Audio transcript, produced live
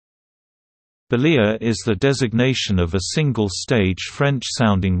Belier is the designation of a single-stage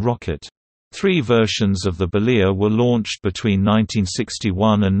French-sounding rocket. 3 versions of the Belier were launched between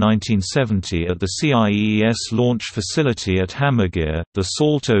 1961 and 1970 at the CIES launch facility at Hammaguir, the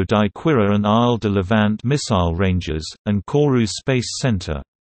Salto di Quirra and Isle de Levant missile ranges, and Kourou Space Center.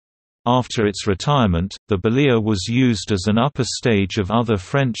 After its retirement, the Belier was used as an upper stage of other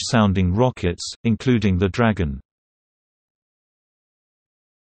French-sounding rockets, including the Dragon.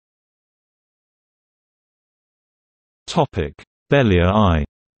 Belier I.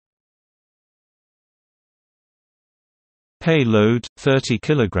 Payload 30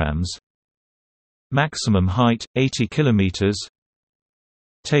 kg. Maximum height 80 km.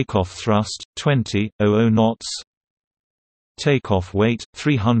 Takeoff thrust 20.00 knots. Takeoff weight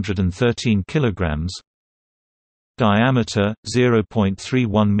 313 kg. Diameter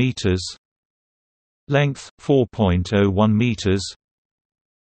 0.31 meters. Length 4.01 meters.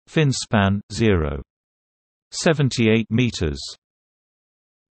 Fin span 0.78 meters.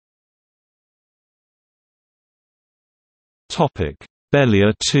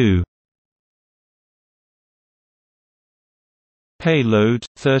 Belier II. Payload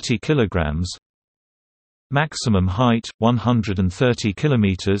 30 kg. Maximum height 130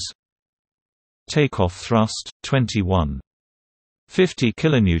 km. Takeoff thrust 21.50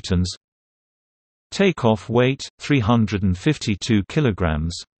 kN. Takeoff weight 352 kg.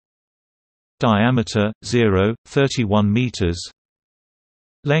 Diameter 0.31 meters.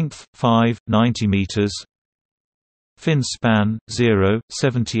 Length 5.90 meters. Fin span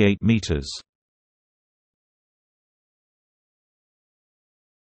 0.78 meters.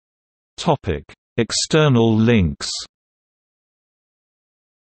 Topic: External links.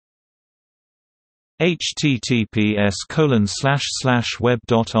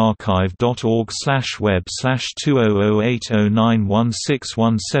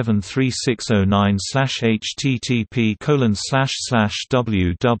 https://web.archive.org/web/20080916173609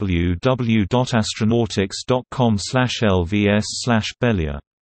 http://www.astronautics.com/lvs/Belier.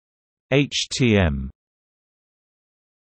 htm